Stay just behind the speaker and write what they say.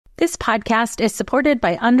This podcast is supported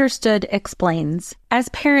by Understood Explains. As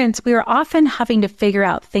parents, we are often having to figure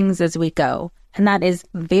out things as we go, and that is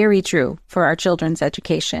very true for our children's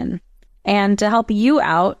education. And to help you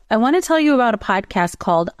out, I want to tell you about a podcast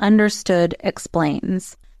called Understood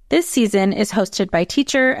Explains. This season is hosted by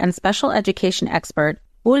teacher and special education expert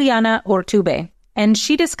Juliana Urtubey, and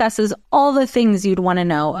she discusses all the things you'd want to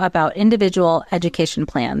know about individual education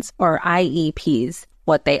plans, or IEPs,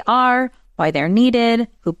 what they are, why they're needed,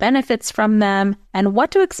 who benefits from them, and what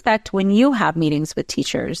to expect when you have meetings with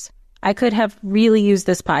teachers. I could have really used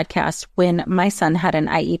this podcast when my son had an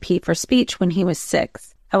IEP for speech when he was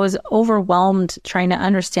 6. I was overwhelmed trying to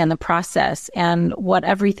understand the process and what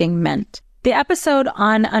everything meant. The episode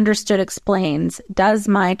on Understood Explains, Does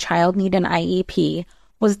My Child Need an IEP?,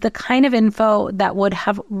 was the kind of info that would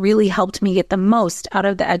have really helped me get the most out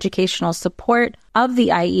of the educational support of the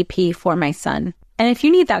IEP for my son. And if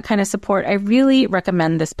you need that kind of support, I really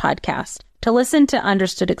recommend this podcast. To listen to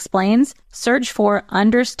Understood Explains, search for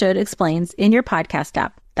Understood Explains in your podcast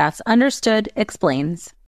app. That's Understood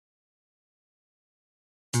Explains.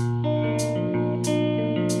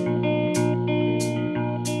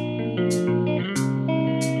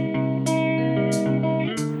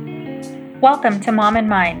 Welcome to Mom and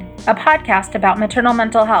Mine, a podcast about maternal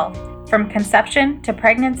mental health, from conception to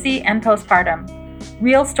pregnancy and postpartum.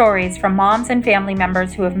 Real stories from moms and family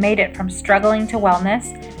members who have made it from struggling to wellness,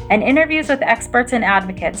 and interviews with experts and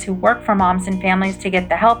advocates who work for moms and families to get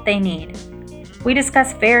the help they need. We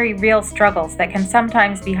discuss very real struggles that can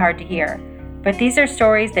sometimes be hard to hear, but these are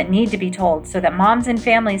stories that need to be told so that moms and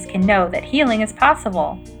families can know that healing is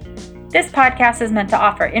possible. This podcast is meant to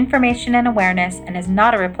offer information and awareness and is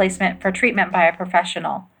not a replacement for treatment by a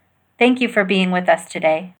professional. Thank you for being with us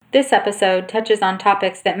today. This episode touches on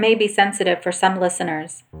topics that may be sensitive for some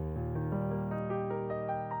listeners.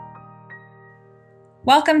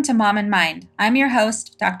 Welcome to Mom and Mind. I'm your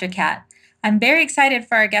host, Dr. Kat. I'm very excited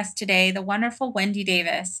for our guest today, the wonderful Wendy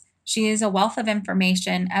Davis. She is a wealth of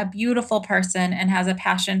information, a beautiful person, and has a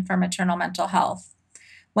passion for maternal mental health.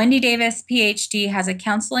 Wendy Davis, PhD, has a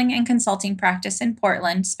counseling and consulting practice in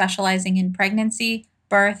Portland, specializing in pregnancy,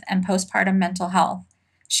 birth, and postpartum mental health.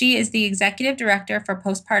 She is the Executive Director for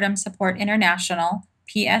Postpartum Support International,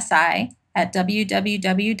 PSI, at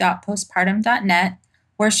www.postpartum.net,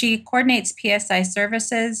 where she coordinates PSI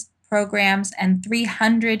services, programs, and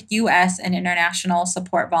 300 U.S. and international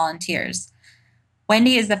support volunteers.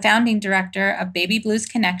 Wendy is the founding director of Baby Blues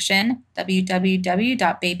Connection,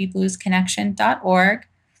 www.babybluesconnection.org,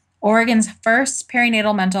 Oregon's first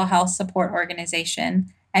perinatal mental health support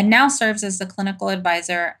organization, and now serves as the clinical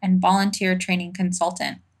advisor and volunteer training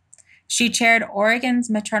consultant. She chaired Oregon's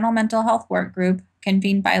Maternal Mental Health Work Group,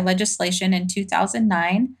 convened by legislation in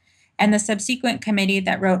 2009, and the subsequent committee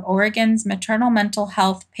that wrote Oregon's Maternal Mental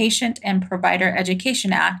Health Patient and Provider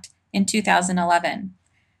Education Act in 2011.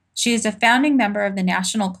 She is a founding member of the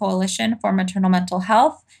National Coalition for Maternal Mental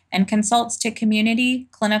Health and consults to community,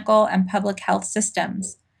 clinical, and public health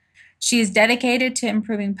systems. She is dedicated to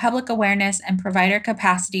improving public awareness and provider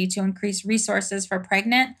capacity to increase resources for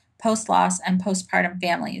pregnant, post-loss, and postpartum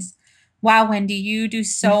families. Wow, Wendy, you do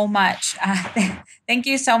so much. Thank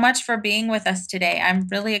you so much for being with us today. I'm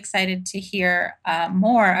really excited to hear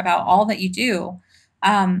more about all that you do.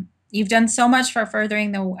 You've done so much for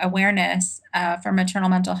furthering the awareness for maternal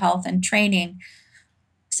mental health and training.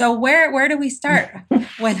 So where do we start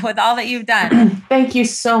with all that you've done? Thank you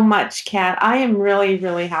so much, Kat. I am really,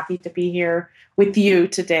 really happy to be here with you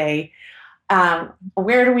today.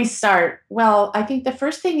 Where do we start? Well, I think the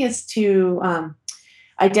first thing is to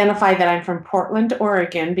identify that I'm from Portland,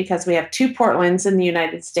 Oregon, because we have 2 Portlands in the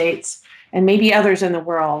United States and maybe others in the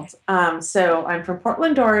world. So I'm from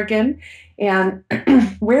Portland, Oregon. And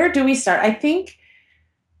where do we start? I think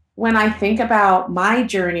when I think about my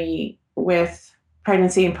journey with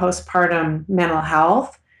pregnancy and postpartum mental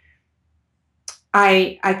health,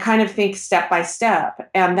 I kind of think step by step.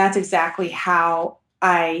 And that's exactly how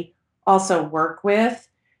I also work with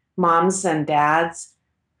moms and dads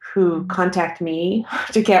who contact me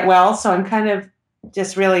to get well. So I'm kind of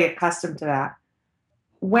just really accustomed to that.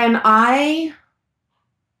 When I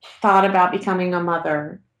thought about becoming a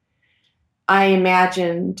mother, I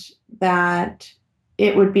imagined that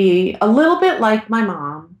it would be a little bit like my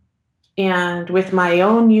mom, and with my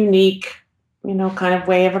own unique, kind of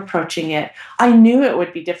way of approaching it. I knew it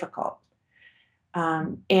would be difficult.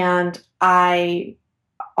 And I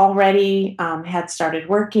already had started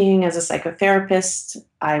working as a psychotherapist.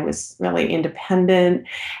 I was really independent.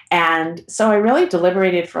 And so I really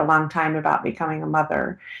deliberated for a long time about becoming a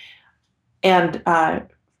mother and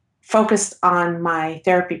focused on my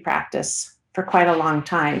therapy practice for quite a long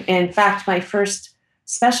time. In fact, my first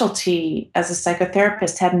specialty as a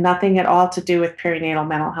psychotherapist had nothing at all to do with perinatal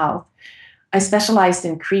mental health. I specialized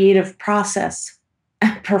in creative process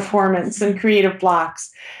and performance and creative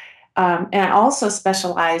blocks. And I also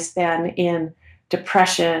specialized then in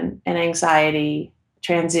depression and anxiety,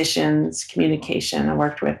 transitions, communication. I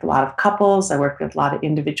worked with a lot of couples. I worked with a lot of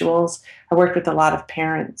individuals. I worked with a lot of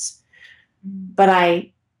parents. But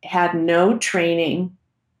I had no training,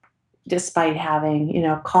 despite having,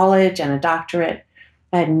 college and a doctorate.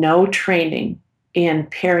 I had no training in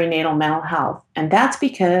perinatal mental health. And that's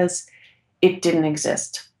because it didn't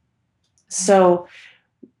exist. So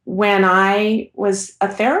when I was a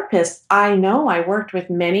therapist, I know I worked with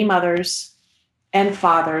many mothers and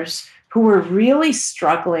fathers who were really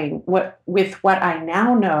struggling with what I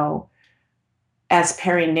now know as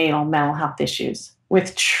perinatal mental health issues,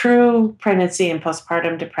 with true pregnancy and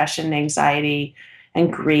postpartum depression, and anxiety,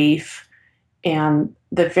 and grief, and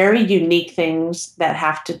the very unique things that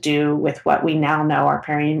have to do with what we now know are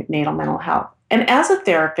perinatal mental health. And as a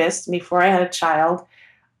therapist, before I had a child,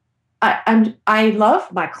 I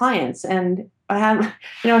love my clients, and I had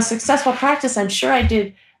a successful practice. I'm sure I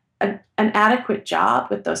did an adequate job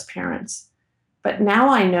with those parents, but now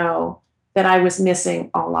I know that I was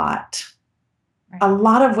missing a lot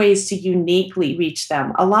of ways to uniquely reach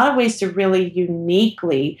them, a lot of ways to really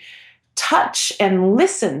uniquely touch and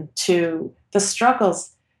listen to the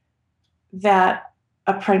struggles that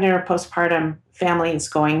a pregnant or postpartum family is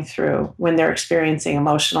going through when they're experiencing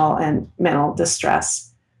emotional and mental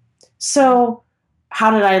distress. So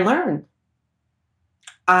how did I learn?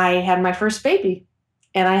 I had my first baby,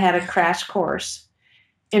 and I had a crash course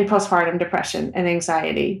in postpartum depression and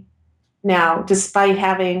anxiety. Now, despite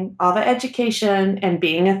having all the education and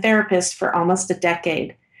being a therapist for almost a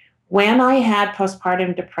decade, when I had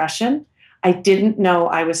postpartum depression, I didn't know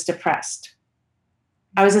I was depressed.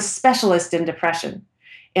 I was a specialist in depression,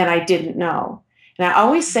 and I didn't know. And I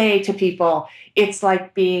always say to people, it's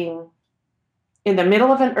like being in the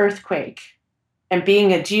middle of an earthquake and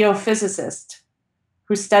being a geophysicist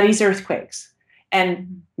who studies earthquakes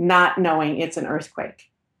and not knowing it's an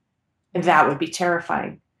earthquake. That would be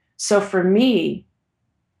terrifying. So for me,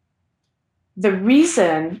 the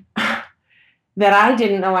reason that I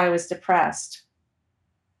didn't know I was depressed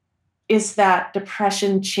is that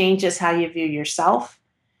depression changes how you view yourself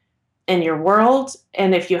and your world.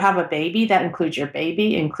 And if you have a baby, that includes your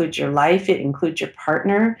baby, includes your life, it includes your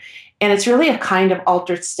partner. And it's really a kind of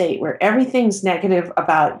altered state where everything's negative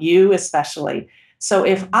about you, especially. So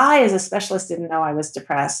if I, as a specialist, didn't know I was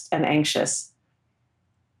depressed and anxious,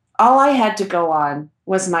 all I had to go on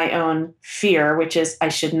was my own fear, which is I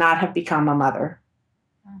should not have become a mother.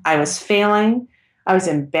 I was failing. I was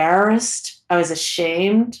embarrassed. I was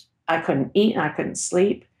ashamed. I couldn't eat and I couldn't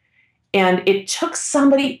sleep. And it took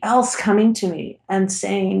somebody else coming to me and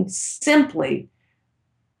saying simply,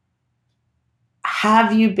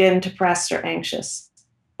 have you been depressed or anxious?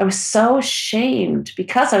 I was so ashamed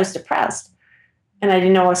because I was depressed and I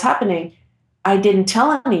didn't know what was happening. I didn't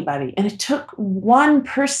tell anybody. And it took one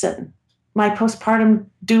person, my postpartum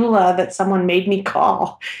doula that someone made me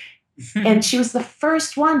call. And she was the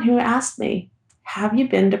first one who asked me, have you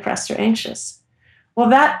been depressed or anxious? Well,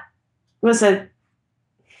 that was a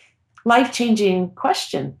life-changing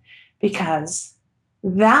question because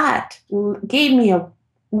that gave me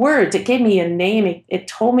words. It gave me a name. It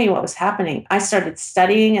told me what was happening. I started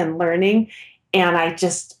studying and learning, and I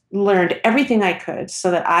just learned everything I could so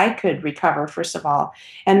that I could recover, first of all,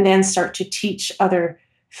 and then start to teach other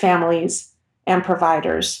families and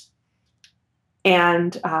providers.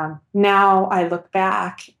 And now I look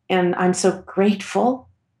back and I'm so grateful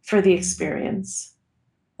for the experience.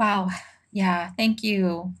 Wow. Yeah. Thank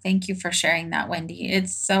you. Thank you for sharing that, Wendy.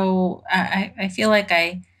 It's so, I feel like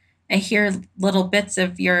I hear little bits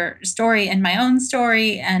of your story and my own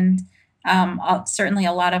story. And certainly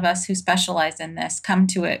a lot of us who specialize in this come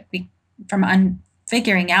to it from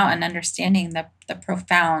figuring out and understanding the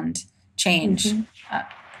profound change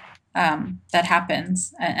that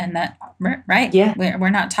happens and that, right. Yeah. We're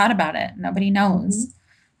not taught about it. Nobody knows.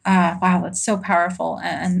 Wow, that's so powerful.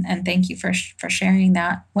 And thank you for sharing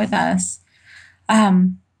that with us.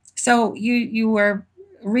 So you were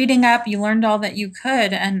reading up, you learned all that you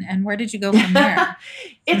could, and where did you go from there?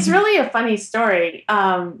 It's really a funny story.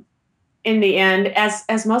 In the end,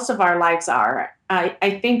 as most of our lives are,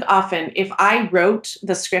 I think often if I wrote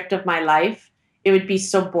the script of my life, it would be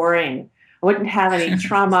so boring. I wouldn't have any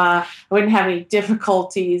trauma. I wouldn't have any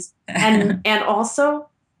difficulties. And also,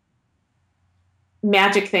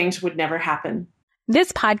 magic things would never happen.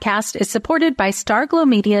 This podcast is supported by Starglow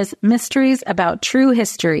Media's Mysteries About True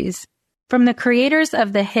Histories. From the creators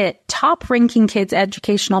of the hit top-ranking kids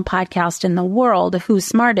educational podcast in the world, Who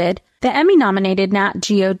Smarted, the Emmy-nominated Nat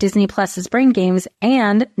Geo Disney Plus's Brain Games,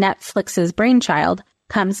 and Netflix's Brainchild,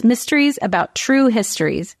 comes Mysteries About True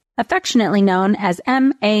Histories, affectionately known as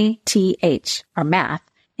MATH, or math,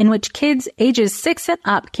 in which kids ages 6 and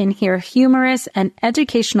up can hear humorous and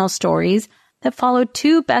educational stories that follow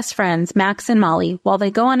two best friends, Max and Molly, while they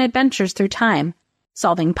go on adventures through time,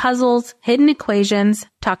 solving puzzles, hidden equations,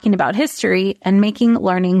 talking about history, and making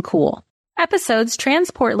learning cool. Episodes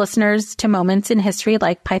transport listeners to moments in history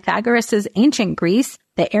like Pythagoras' ancient Greece,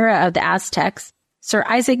 the era of the Aztecs, Sir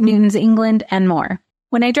Isaac Newton's England, and more.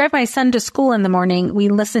 When I drive my son to school in the morning, we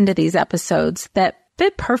listen to these episodes that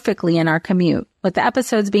fit perfectly in our commute, with the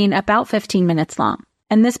episodes being about 15 minutes long.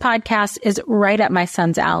 And this podcast is right up my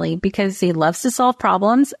son's alley because he loves to solve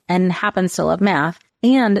problems and happens to love math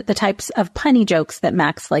and the types of punny jokes that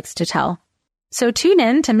Max likes to tell. So tune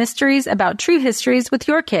in to Mysteries About True Histories with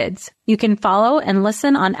your kids. You can follow and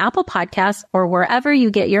listen on Apple Podcasts or wherever you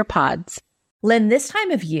get your pods. Lynn, this time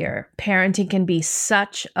of year, parenting can be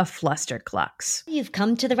such a flusterclux. You've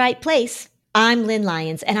come to the right place. I'm Lynn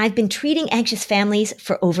Lyons, and I've been treating anxious families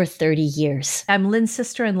for over 30 years. I'm Lynn's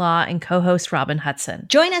sister-in-law and co-host Robin Hudson.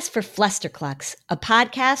 Join us for Flusterclux, a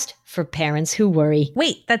podcast for parents who worry.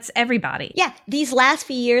 Wait, that's everybody. Yeah, these last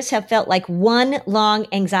few years have felt like one long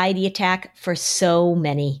anxiety attack for so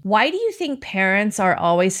many. Why do you think parents are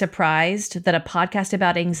always surprised that a podcast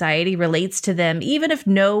about anxiety relates to them, even if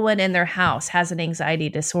no one in their house has an anxiety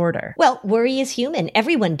disorder? Well, worry is human.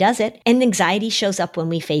 Everyone does it, and anxiety shows up when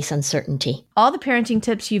we face uncertainty. All the parenting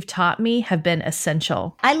tips you've taught me have been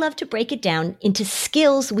essential. I love to break it down into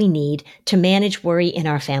skills we need to manage worry in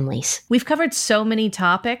our families. We've covered so many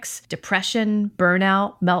topics: depression,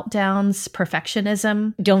 burnout, meltdowns,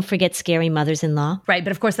 perfectionism. Don't forget scary mothers-in-law. Right,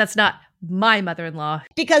 but of course that's not my mother-in-law.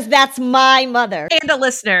 Because that's my mother. And a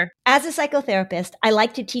listener. As a psychotherapist, I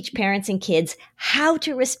like to teach parents and kids how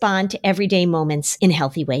to respond to everyday moments in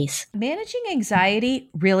healthy ways. Managing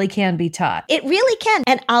anxiety really can be taught. It really can.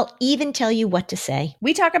 And I'll even tell you what to say.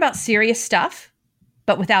 We talk about serious stuff,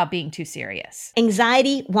 but without being too serious.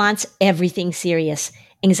 Anxiety wants everything serious.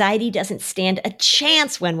 Anxiety doesn't stand a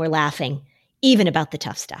chance when we're laughing, even about the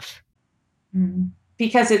tough stuff.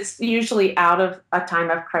 Because it's usually out of a time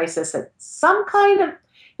of crisis. It's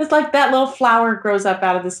like that little flower grows up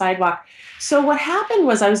out of the sidewalk. So what happened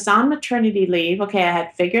was I was on maternity leave. Okay, I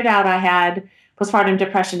had figured out I had postpartum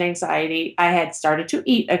depression, anxiety. I had started to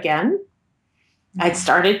eat again. I'd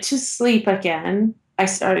started to sleep again. I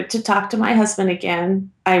started to talk to my husband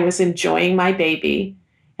again. I was enjoying my baby.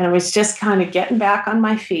 And I was just kind of getting back on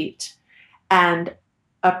my feet. And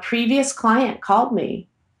a previous client called me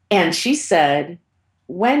and she said,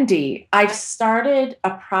 Wendy, I've started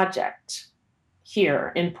a project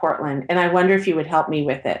here in Portland, and I wonder if you would help me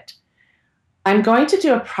with it. I'm going to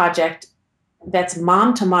do a project that's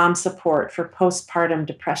mom-to-mom support for postpartum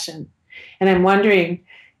depression. And I'm wondering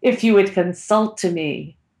if you would consult to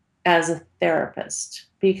me as a therapist,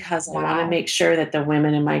 because I want to make sure that the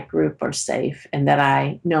women in my group are safe and that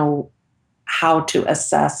I know how to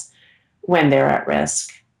assess when they're at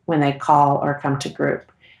risk, when they call or come to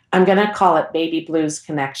group. I'm going to call it Baby Blues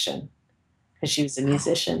Connection because she was a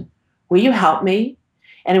musician. Will you help me?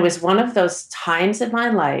 And it was one of those times in my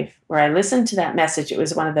life where I listened to that message. It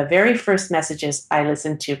was one of the very first messages I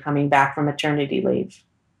listened to coming back from maternity leave.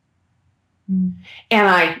 And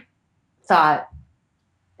I thought,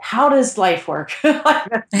 how does life work?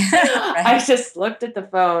 I just looked at the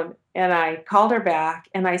phone and I called her back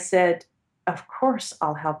and I said, of course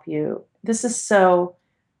I'll help you. This is so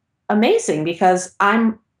amazing because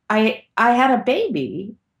I had a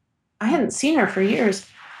baby. I hadn't seen her for years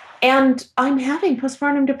and I'm having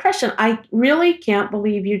postpartum depression. I really can't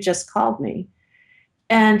believe you just called me.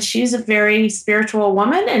 And she's a very spiritual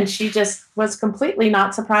woman and she just was completely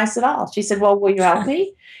not surprised at all. She said, well, will you help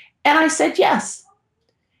me? And I said, yes.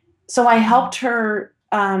 So I helped her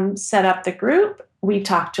set up the group. We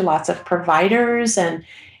talked to lots of providers and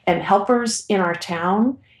helpers in our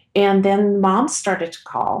town. And then moms started to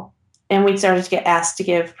call. And we started to get asked to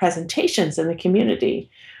give presentations in the community.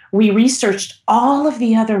 We researched all of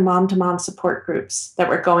the other mom-to-mom support groups that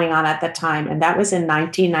were going on at the time. And that was in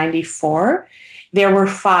 1994. There were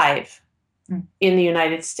 5 in the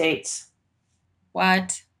United States.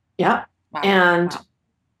 What? Yeah. Wow. And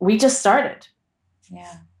we just started.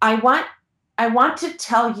 Yeah. I want to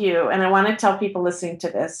tell you, and I want to tell people listening to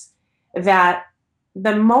this, that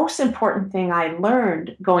the most important thing I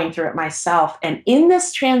learned going through it myself, and in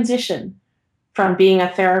this transition from being a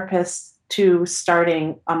therapist to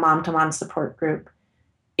starting a mom-to-mom support group,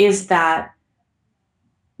 is that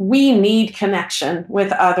we need connection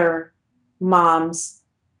with other moms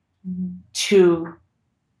to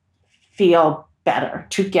feel better,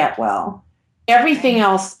 to get well. Everything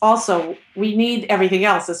else also, we need everything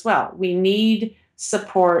else as well. We need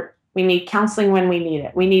support. We need counseling when we need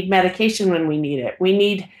it. We need medication when we need it. We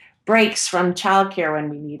need breaks from childcare when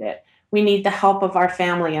we need it. We need the help of our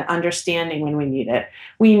family and understanding when we need it.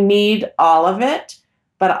 We need all of it.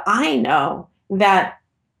 But I know that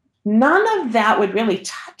none of that would really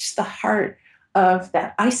touch the heart of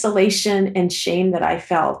that isolation and shame that I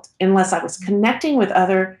felt unless I was connecting with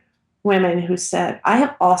other women who said, I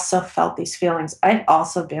have also felt these feelings. I've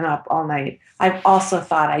also been up all night. I've also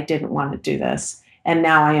thought I didn't want to do this. And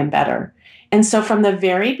now I am better. And so from the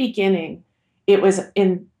very beginning, it was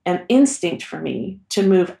an instinct for me to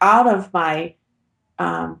move out of my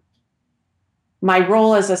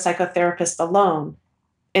role as a psychotherapist alone,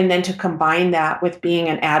 and then to combine that with being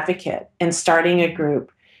an advocate and starting a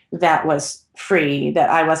group that was free, that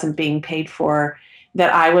I wasn't being paid for,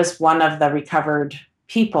 that I was one of the recovered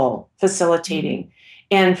people facilitating.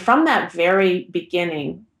 And from that very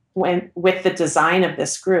beginning, with the design of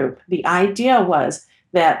this group, the idea was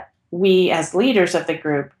that we as leaders of the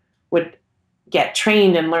group would get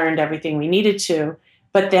trained and learned everything we needed to,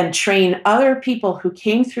 but then train other people who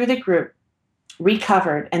came through the group,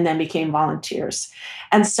 recovered, and then became volunteers.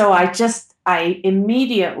 And so I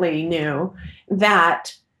immediately knew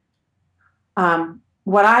that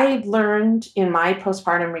what I learned in my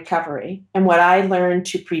postpartum recovery and what I learned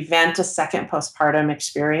to prevent a second postpartum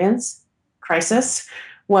experience crisis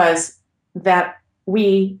was that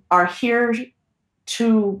we are here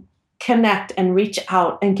to connect and reach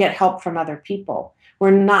out and get help from other people.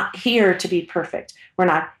 We're not here to be perfect. We're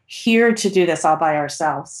not here to do this all by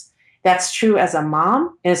ourselves. That's true as a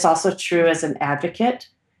mom, and it's also true as an advocate.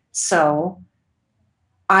 So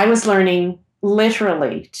I was learning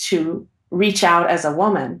literally to reach out as a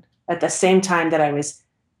woman at the same time that I was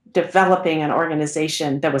developing an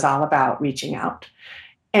organization that was all about reaching out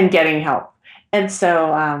and getting help. And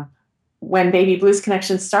so when Baby Blues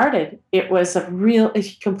Connection started, it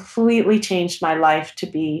completely changed my life to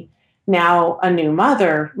be now a new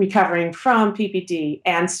mother recovering from PPD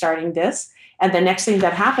and starting this. And the next thing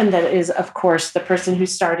that happened that is, of course, the person who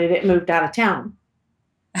started it moved out of town.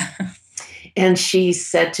 And she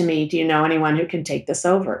said to me, do you know anyone who can take this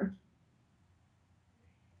over?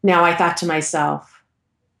 Now I thought to myself,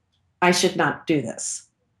 I should not do this.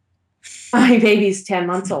 My baby's 10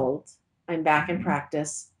 months old. I'm back in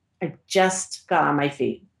practice. I just got on my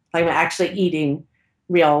feet. I'm actually eating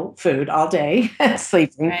real food all day,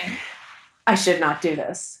 sleeping. Right. I should not do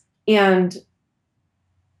this. And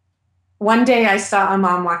one day I saw a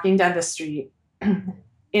mom walking down the street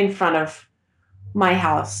in front of my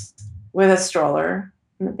house with a stroller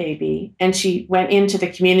and a baby. And she went into the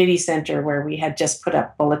community center where we had just put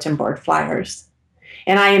up bulletin board flyers.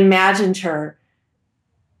 And I imagined her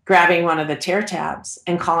grabbing one of the tear tabs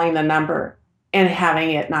and calling the number and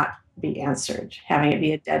having it not be answered, having it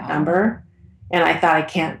be a dead number. And I thought, I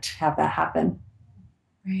can't have that happen.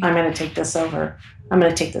 Right. I'm going to take this over. I'm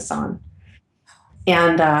going to take this on.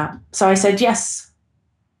 And so I said yes.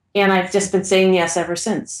 And I've just been saying yes ever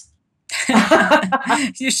since.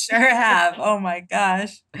 You sure have. Oh my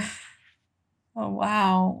gosh. Oh,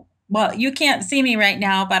 wow. Well, you can't see me right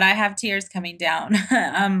now, but I have tears coming down.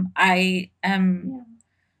 I am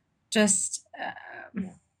just,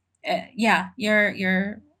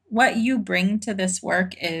 you're what you bring to this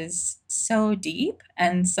work is so deep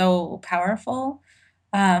and so powerful.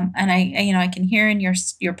 And I can hear in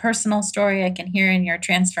your personal story, I can hear in your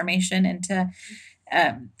transformation into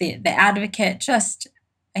the advocate, just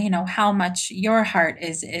how much your heart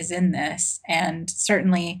is in this. And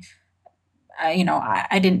certainly,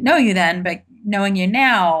 I didn't know you then, but knowing you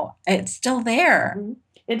now, it's still there.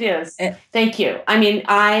 It is. Thank you. I mean,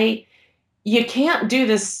 you can't do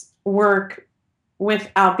this work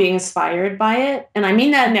without being inspired by it. And I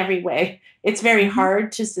mean that in every way. It's very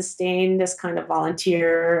hard to sustain this kind of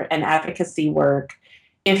volunteer and advocacy work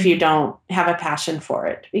if you don't have a passion for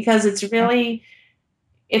it, because it's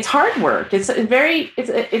hard work.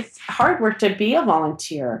 It's hard work to be a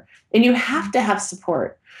volunteer, and you have to have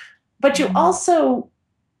support. But you also,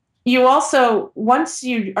 once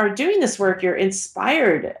you are doing this work, you're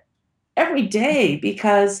inspired every day,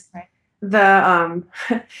 because the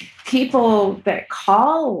people that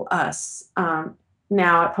call us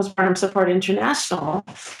now at Postpartum Support International,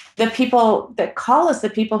 the people that call us,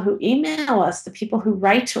 the people who email us, the people who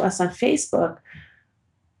write to us on Facebook,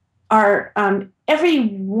 are every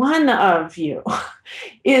one of you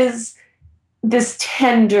is this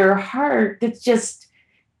tender heart that just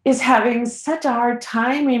is having such a hard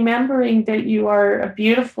time remembering that you are a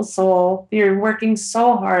beautiful soul. You're working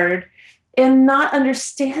so hard and not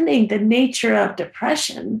understanding the nature of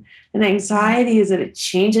depression and anxiety is that it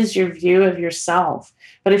changes your view of yourself.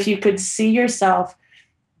 But if you could see yourself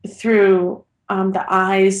through the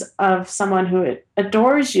eyes of someone who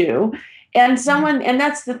adores you and someone, and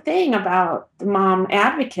that's the thing about the mom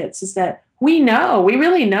advocates is that we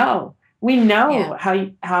really know. We know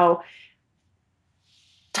how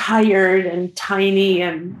tired and tiny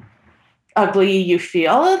and ugly you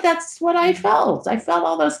feel. That's what I felt. I felt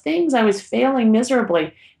all those things. I was failing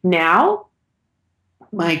miserably. Now,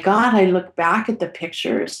 my God, I look back at the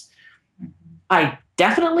pictures. I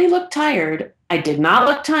definitely looked tired. I did not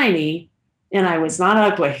look tiny, and I was not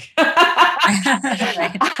ugly.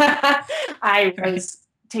 I was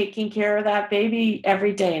taking care of that baby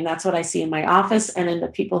every day, and that's what I see in my office and in the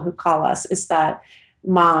people who call us is that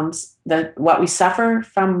moms, what we suffer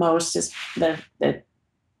from most is the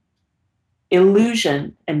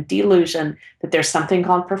illusion and delusion that there's something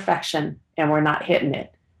called perfection and we're not hitting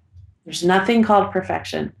it. There's nothing called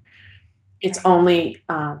perfection. It's only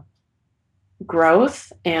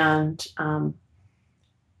growth and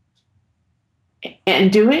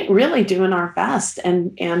doing our best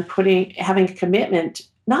and having a commitment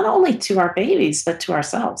not only to our babies but to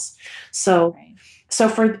ourselves. So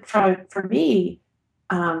for me,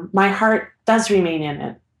 my heart does remain in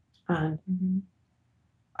it.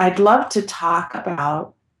 I'd love to talk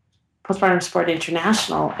about Postpartum Support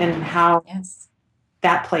International and how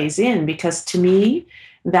that plays in, because to me,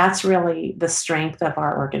 that's really the strength of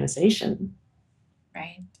our organization.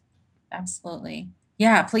 Right. Absolutely.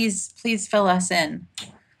 Yeah. Please fill us in.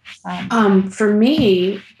 For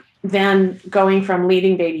me, then going from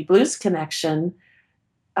leading Baby Blues Connection,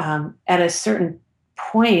 at a certain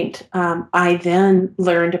point, I then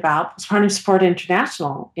learned about Postpartum Support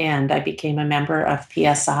International, and I became a member of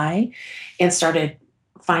PSI and started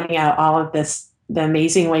finding out all of the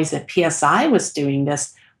amazing ways that PSI was doing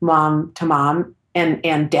this mom to mom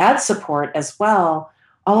and dad support as well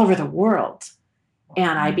all over the world.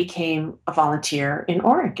 And I became a volunteer in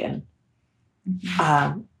Oregon.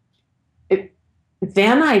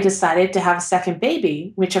 Then I decided to have a second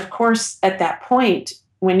baby, which of course at that point,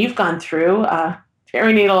 when you've gone through a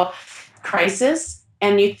perinatal crisis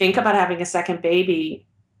and you think about having a second baby,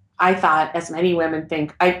 I thought, as many women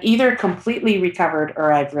think, I've either completely recovered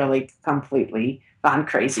or I've really completely gone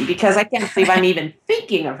crazy because I can't believe I'm even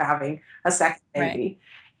thinking of having a second baby. Right.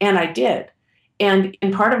 And I did. And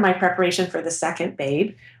part of my preparation for the second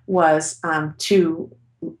babe was to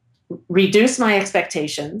reduce my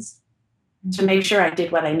expectations, to make sure I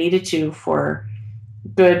did what I needed to for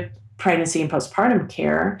good pregnancy and postpartum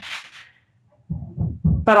care.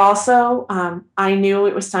 But also, I knew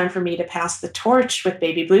it was time for me to pass the torch with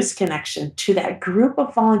Baby Blues Connection to that group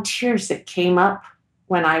of volunteers that came up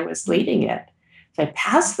when I was leading it. So I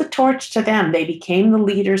passed the torch to them. They became the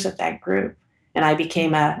leaders of that group, and I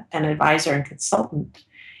became an advisor and consultant.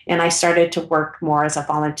 And I started to work more as a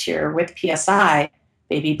volunteer with PSI.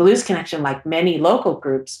 Baby Blues Connection, like many local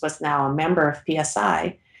groups, was now a member of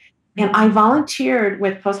PSI. And I volunteered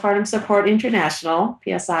with Postpartum Support International,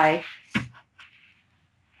 PSI,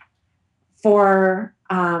 for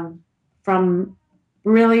from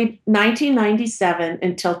really 1997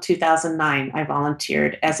 until 2009. I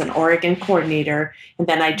volunteered as an Oregon coordinator, and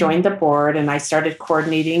then I joined the board and I started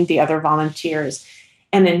coordinating the other volunteers.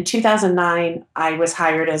 And in 2009, I was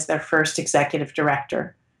hired as their first executive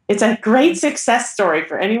director. It's a great success story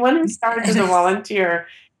for anyone who started as a volunteer.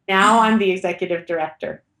 Now I'm the executive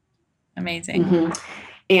director. Amazing. Mm-hmm.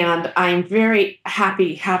 And I'm very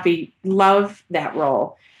happy, love that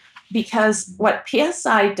role. Because what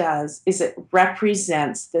PSI does is it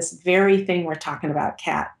represents this very thing we're talking about,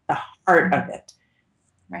 Kat, the heart of it.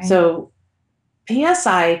 Right. So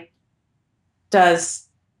PSI does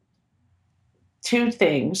two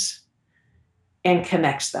things and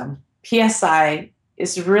connects them. PSI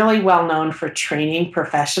is really well known for training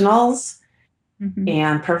professionals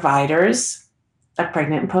and providers of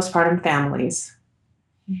pregnant and postpartum families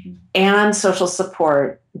and social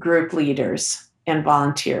support group leaders and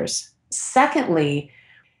volunteers. Secondly,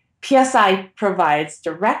 PSI provides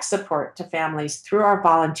direct support to families through our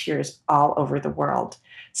volunteers all over the world.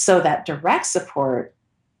 So that direct support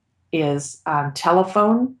is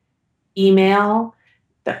telephone, email,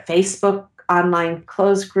 the Facebook online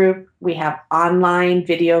closed group. We have online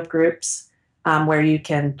video groups where you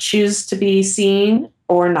can choose to be seen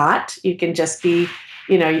or not. You can just be,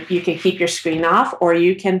 you can keep your screen off or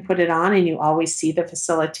you can put it on and you always see the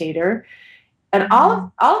facilitator. And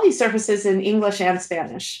all of these services in English and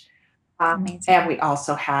Spanish. Amazing. And we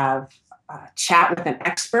also have a chat with an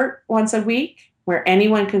expert once a week where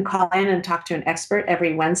anyone can call in and talk to an expert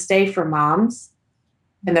every Wednesday for moms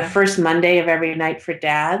and the first Monday of every night for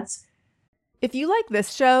dads. If you like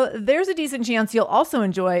this show, there's a decent chance you'll also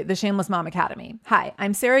enjoy the Shameless Mom Academy. Hi,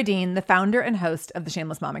 I'm Sarah Dean, the founder and host of the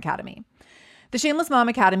Shameless Mom Academy. The Shameless Mom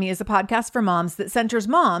Academy is a podcast for moms that centers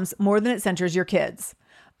moms more than it centers your kids.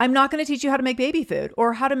 I'm not going to teach you how to make baby food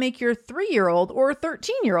or how to make your 3-year-old or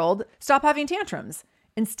 13-year-old stop having tantrums.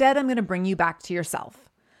 Instead, I'm going to bring you back to yourself.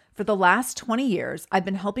 For the last 20 years, I've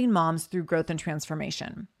been helping moms through growth and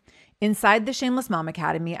transformation. Inside the Shameless Mom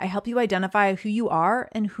Academy, I help you identify who you are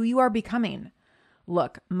and who you are becoming.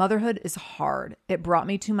 Look, motherhood is hard. It brought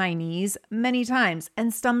me to my knees many times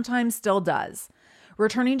and sometimes still does.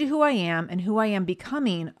 Returning to who I am and who I am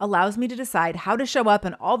becoming allows me to decide how to show up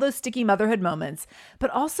in all those sticky motherhood moments, but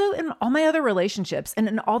also in all my other relationships and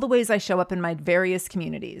in all the ways I show up in my various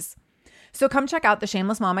communities. So come check out the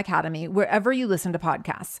Shameless Mom Academy wherever you listen to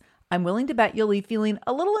podcasts. I'm willing to bet you'll leave feeling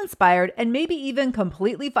a little inspired and maybe even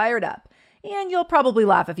completely fired up. And you'll probably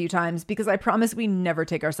laugh a few times because I promise we never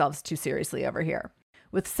take ourselves too seriously over here.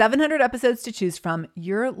 With 700 episodes to choose from,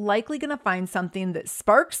 you're likely going to find something that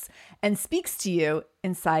sparks and speaks to you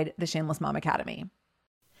inside the Shameless Mom Academy.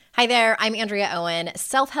 Hi there, I'm Andrea Owen,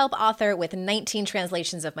 self-help author with 19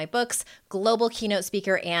 translations of my books, global keynote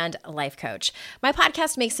speaker, and life coach. My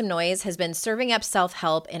podcast, Make Some Noise, has been serving up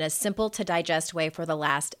self-help in a simple-to-digest way for the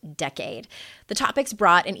last decade. The topics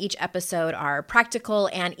brought in each episode are practical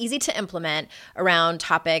and easy to implement around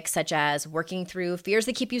topics such as working through fears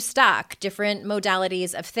that keep you stuck, different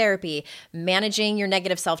modalities of therapy, managing your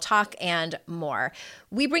negative self-talk, and more.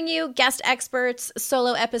 We bring you guest experts,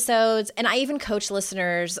 solo episodes, and I even coach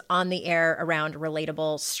listeners on the air around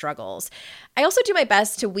relatable struggles. I also do my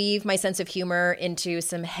best to weave my sense of humor into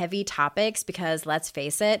some heavy topics because, let's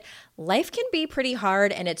face it, life can be pretty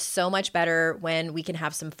hard, and it's so much better when we can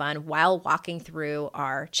have some fun while walking through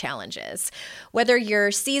our challenges. Whether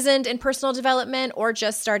you're seasoned in personal development or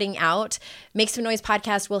just starting out, Make Some Noise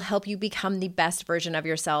podcast will help you become the best version of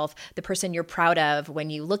yourself, the person you're proud of when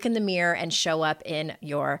you look in the mirror and show up in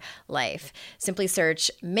your life. Simply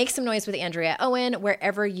search Make Some Noise with Andrea Owen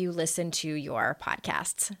wherever you listen to your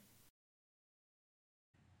podcasts.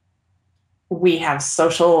 We have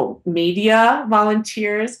social media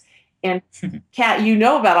volunteers. And Kat, you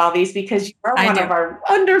know about all these because you are one of our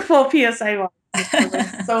wonderful PSI volunteers.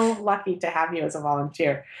 We're so lucky to have you as a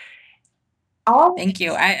volunteer. Thank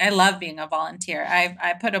you. I love being a volunteer.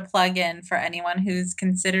 I put a plug in for anyone who's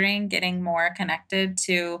considering getting more connected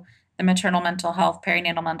to the maternal mental health,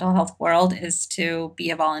 perinatal mental health world is to be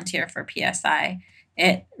a volunteer for PSI.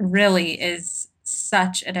 It really is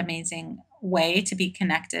such an amazing way to be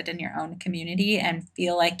connected in your own community and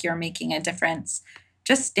feel like you're making a difference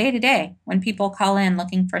just day to day when people call in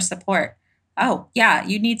looking for support. Oh, yeah,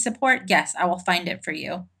 you need support? Yes, I will find it for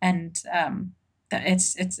you. And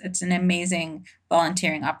it's an amazing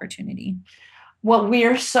volunteering opportunity. Well, we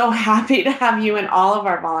are so happy to have you and all of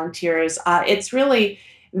our volunteers. It's really,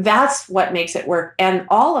 that's what makes it work. And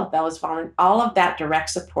all of that direct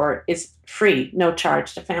support is free, no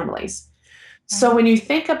charge to families. So when you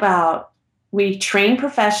think about, we train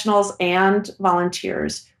professionals and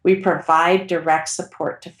volunteers. We provide direct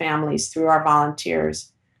support to families through our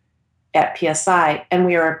volunteers at PSI, and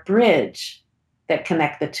we are a bridge that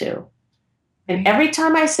connect the two. And every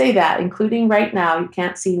time I say that, including right now, you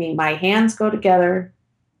can't see me, my hands go together,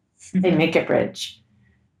 they make a bridge.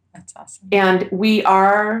 That's awesome. And we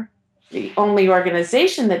are the only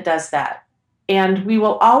organization that does that. And we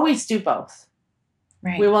will always do both.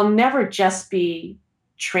 Right. We will never just be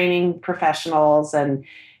training professionals and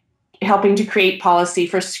helping to create policy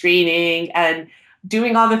for screening and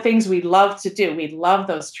doing all the things we love to do. We love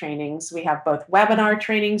those trainings. We have both webinar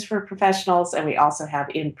trainings for professionals and we also have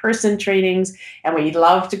in-person trainings. And we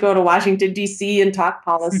love to go to Washington, D.C. and talk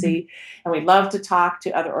policy. And we love to talk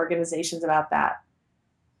to other organizations about that.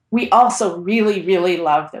 We also really, really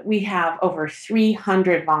love that we have over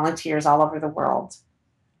 300 volunteers all over the world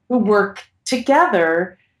who work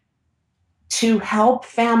together to help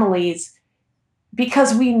families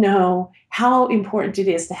because we know how important it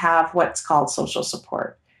is to have what's called social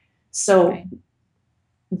support. So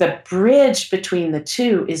the bridge between the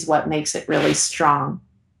two is what makes it really strong.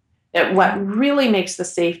 What really makes the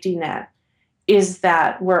safety net is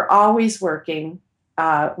that we're always working.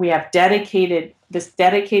 We have this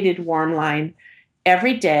dedicated warm line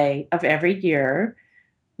every day of every year.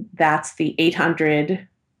 That's the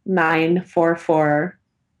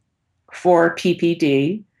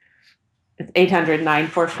 800-944-4PPD. It's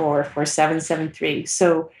 800-944-4773.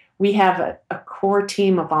 So we have a core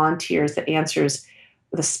team of volunteers that answers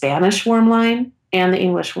the Spanish warm line and the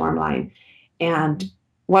English warm line. And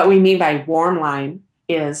what we mean by warm line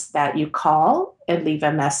is that you call and leave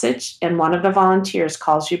a message, and one of the volunteers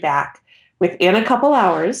calls you back within a couple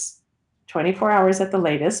hours, 24 hours at the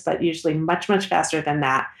latest, but usually much, much faster than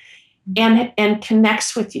that, and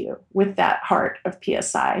connects with you with that heart of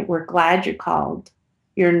PSI. We're glad you called.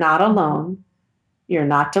 You're not alone. You're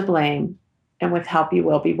not to blame. And with help, you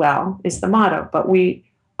will be well, is the motto. But we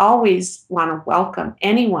always want to welcome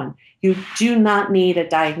anyone. You do not need a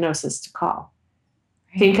diagnosis to call.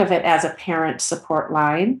 Right. Think of it as a parent support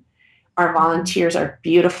line. Our volunteers are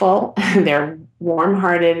beautiful. They're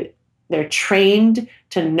warm-hearted. They're trained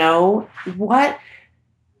to know what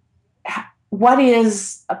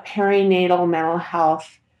is a perinatal mental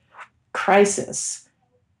health crisis.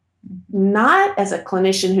 Not as a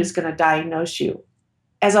clinician who's going to diagnose you,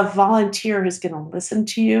 as a volunteer who's going to listen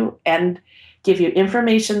to you and give you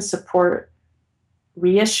information, support,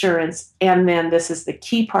 reassurance, and then this is the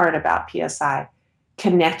key part about PSI,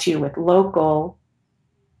 connect you with local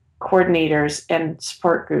coordinators and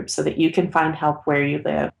support groups so that you can find help where you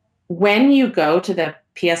live. When you go to the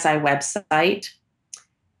PSI website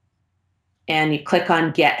and you click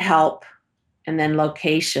on Get Help and then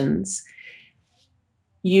Locations,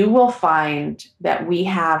 you will find that we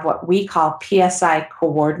have what we call PSI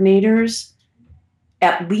coordinators,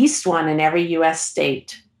 at least one in every U.S.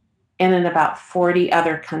 state and in about 40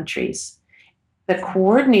 other countries. The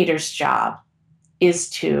coordinator's job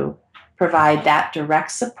is to provide that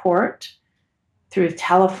direct support through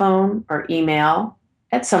telephone or email,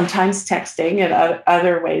 and sometimes texting and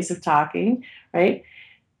other ways of talking, right?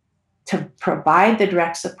 To provide the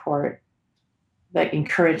direct support, the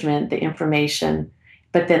encouragement, the information,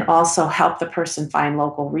 but then also help the person find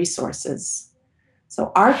local resources.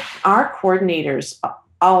 So our coordinators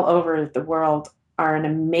all over the world are an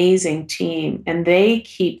amazing team, and they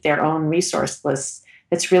keep their own resource list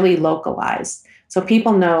that's really localized. So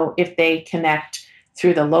people know if they connect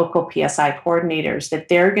through the local PSI coordinators that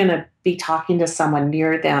they're going to be talking to someone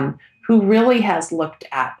near them who really has looked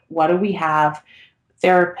at what do we have,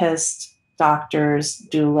 therapists, doctors,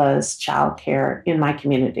 doulas, childcare in my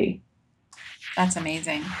community. That's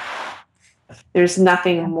amazing. There's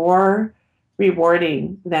nothing more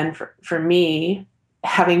rewarding than for me,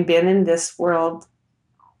 having been in this world,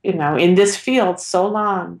 in this field so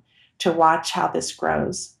long, to watch how this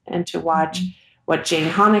grows and to watch what Jane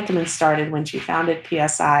Honigman started when she founded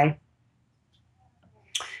PSI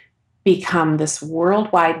become this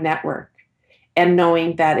worldwide network, and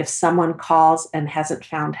knowing that if someone calls and hasn't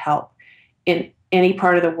found help in any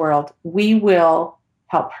part of the world, we will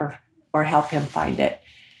help her or help him find it.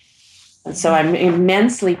 And so I'm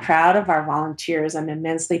immensely proud of our volunteers. I'm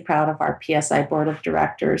immensely proud of our PSI board of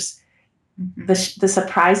directors. The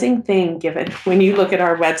surprising thing, given when you look at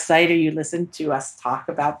our website or you listen to us talk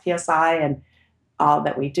about PSI and all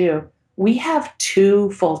that we do, we have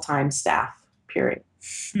 2 full-time staff, period.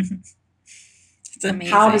 It's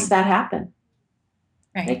amazing. How does that happen?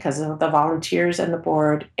 Right. Because of the volunteers and the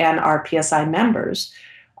board and our PSI members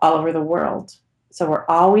all over the world. So we're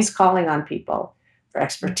always calling on people for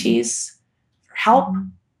expertise, for help,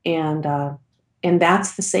 and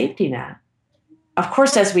that's the safety net. Of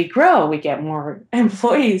course, as we grow, we get more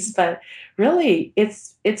employees, but really,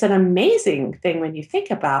 it's an amazing thing when you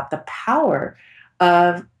think about the power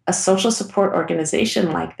of a social support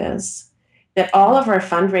organization like this, that all of our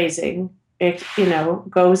fundraising,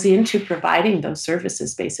 goes into providing those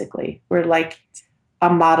services. Basically, we're like a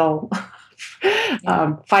model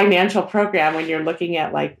financial program when you're looking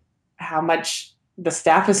at like how much the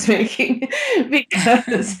staff is making,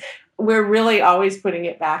 because we're really always putting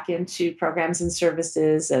it back into programs and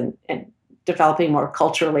services and developing more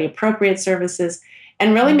culturally appropriate services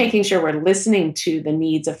and really making sure we're listening to the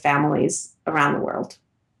needs of families around the world.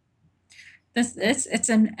 It's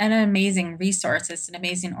an amazing resource. It's an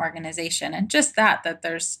amazing organization. And just that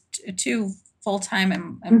there's 2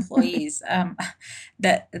 full-time employees,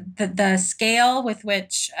 that the scale with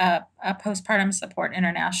which a Postpartum Support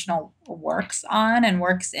International works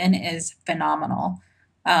in is phenomenal.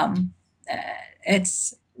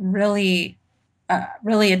 It's really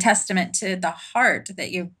a testament to the heart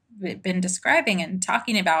that you've been describing and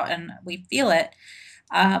talking about, and we feel it,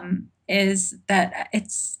 is that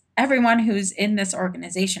it's everyone who's in this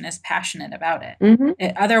organization is passionate about it.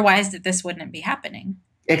 Otherwise, this wouldn't be happening.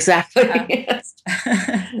 Exactly.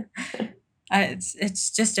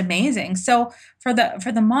 It's just amazing. So for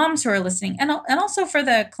the moms who are listening, and also for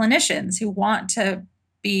the clinicians who want to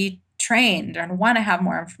be trained and want to have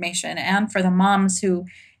more information, and for the moms who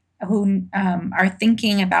who are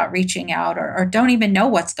thinking about reaching out or don't even know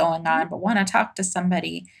what's going on, but want to talk to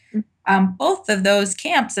somebody. Both of those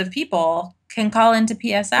camps of people can call into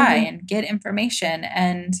PSI and get information.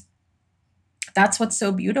 And that's what's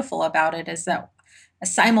so beautiful about it, is that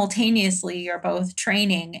simultaneously you're both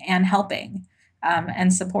training and helping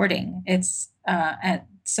and supporting.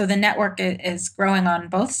 So the network is growing on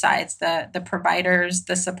both sides. The providers,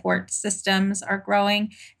 the support systems are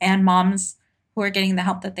growing, and moms who are getting the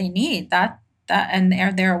help that they need. And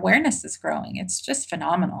their awareness is growing. It's just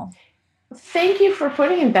phenomenal. Thank you for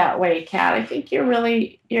putting it that way, Kat. I think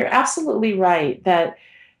you're absolutely right that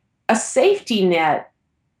a safety net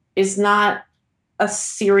is not a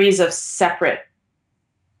series of separate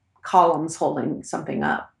columns holding something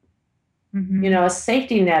up. A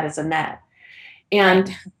safety net is a net.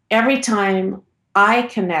 And every time I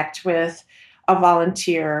connect with a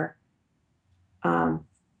volunteer, I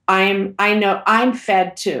know I'm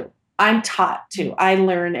fed too. I'm taught too. I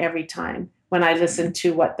learn every time when I listen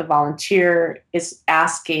to what the volunteer is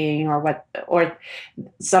asking, or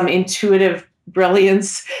some intuitive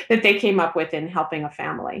brilliance that they came up with in helping a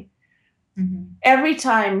family. Every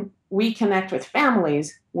time we connect with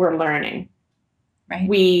families, we're learning. Right.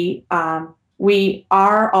 We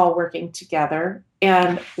are all working together.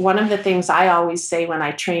 And one of the things I always say when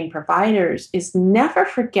I train providers is never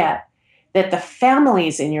forget that the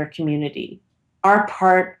families in your community are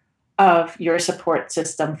part of your support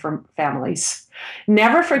system for families.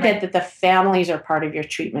 Never forget that the families are part of your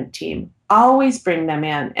treatment team. Always bring them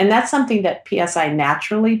in. And that's something that PSI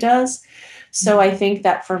naturally does. So I think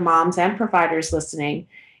that for moms and providers listening,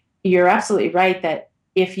 you're absolutely right that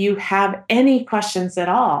if you have any questions at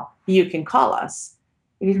all, you can call us.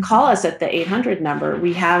 You can call us at the 800 number.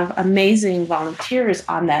 We have amazing volunteers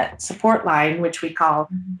on that support line, which we call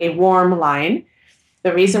a warm line.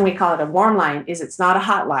 The reason we call it a warm line is it's not a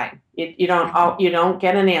hotline. You don't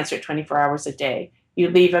get an answer 24 hours a day. You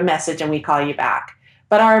leave a message and we call you back.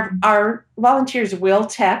 But our volunteers will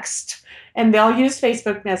text, and they'll use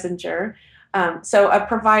Facebook Messenger. So a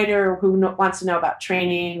provider who wants to know about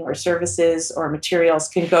training or services or materials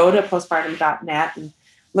can go to postpartum.net and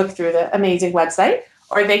look through the amazing website,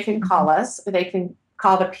 or they can call us, or they can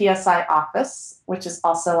call the PSI office, which is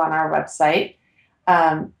also on our website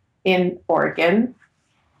in Oregon.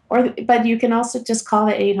 But you can also just call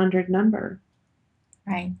the 800 number.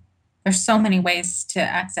 Right. There's so many ways to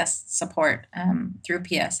access support through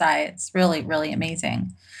PSI. It's really, really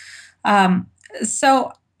amazing.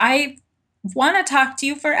 So I want to talk to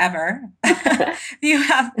you forever. You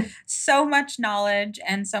have so much knowledge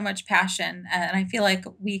and so much passion, and I feel like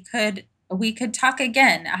we could talk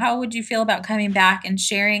again. How would you feel about coming back and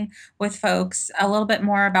sharing with folks a little bit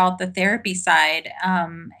more about the therapy side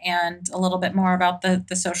and a little bit more about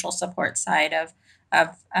the social support side of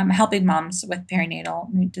helping moms with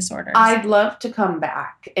perinatal mood disorders? I'd love to come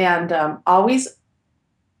back, and always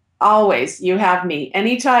you have me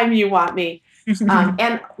anytime you want me.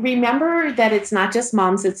 And remember that it's not just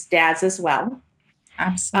moms, it's dads as well.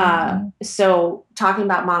 Absolutely. So talking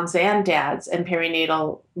about moms and dads and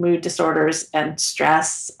perinatal mood disorders and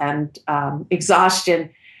stress and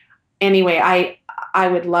exhaustion. Anyway, I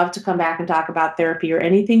would love to come back and talk about therapy or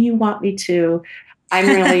anything you want me to. I'm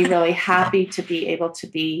really, really happy to be able to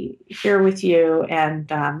be here with you.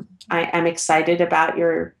 And I'm excited about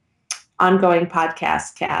your ongoing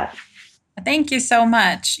podcast, Kat. Thank you so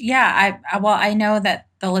much. Yeah, I know that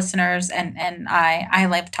the listeners and I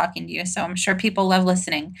love talking to you, so I'm sure people love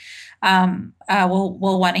listening.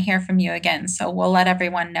 We'll want to hear from you again, so we'll let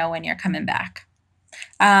everyone know when you're coming back.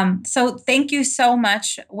 So thank you so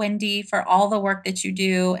much, Wendy, for all the work that you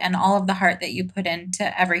do and all of the heart that you put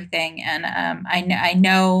into everything. And I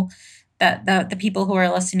know that the people who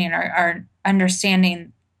are listening are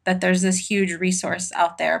understanding that there's this huge resource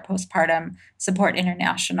out there, Postpartum Support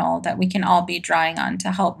International, that we can all be drawing on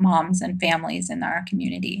to help moms and families in our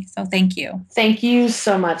community. So thank you. Thank you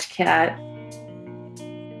so much, Kat.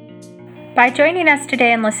 By joining us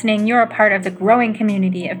today and listening, you're a part of the growing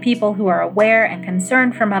community of people who are aware and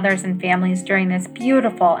concerned for mothers and families during this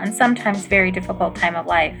beautiful and sometimes very difficult time of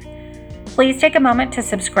life. Please take a moment to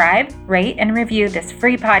subscribe, rate, and review this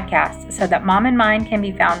free podcast so that Mom and Mind can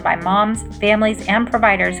be found by moms, families, and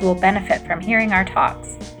providers who will benefit from hearing our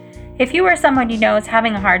talks. If you or someone you know is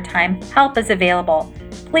having a hard time, help is available.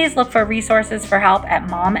 Please look for resources for help at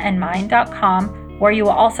momandmind.com, where you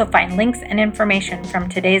will also find links and information from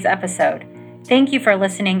today's episode. Thank you for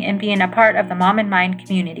listening and being a part of the Mom and Mind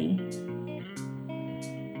community.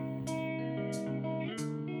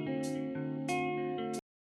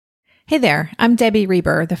 Hey there, I'm Debbie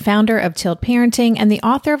Reber, the founder of Tilt Parenting and the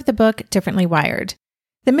author of the book Differently Wired.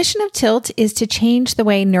 The mission of Tilt is to change the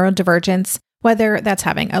way neurodivergence, whether that's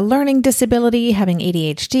having a learning disability, having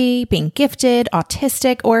ADHD, being gifted,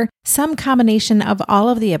 autistic, or some combination of all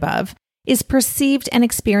of the above, is perceived and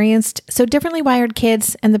experienced so differently wired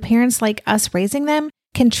kids and the parents like us raising them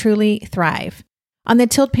can truly thrive. On the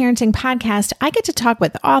Tilt Parenting podcast, I get to talk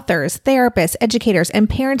with authors, therapists, educators, and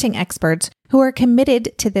parenting experts who are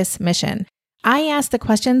committed to this mission. I ask the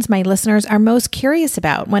questions my listeners are most curious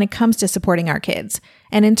about when it comes to supporting our kids.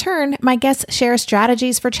 And in turn, my guests share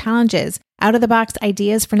strategies for challenges, out-of-the-box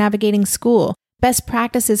ideas for navigating school, best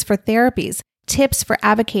practices for therapies, tips for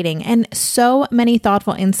advocating, and so many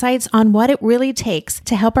thoughtful insights on what it really takes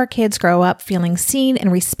to help our kids grow up feeling seen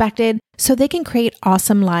and respected so they can create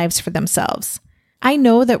awesome lives for themselves. I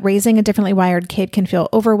know that raising a differently wired kid can feel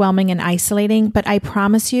overwhelming and isolating, but I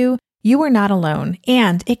promise you, you are not alone,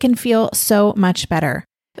 and it can feel so much better.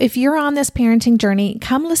 If you're on this parenting journey,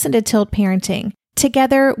 come listen to Tilt Parenting.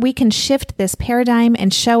 Together, we can shift this paradigm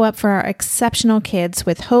and show up for our exceptional kids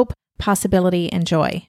with hope, possibility, and joy.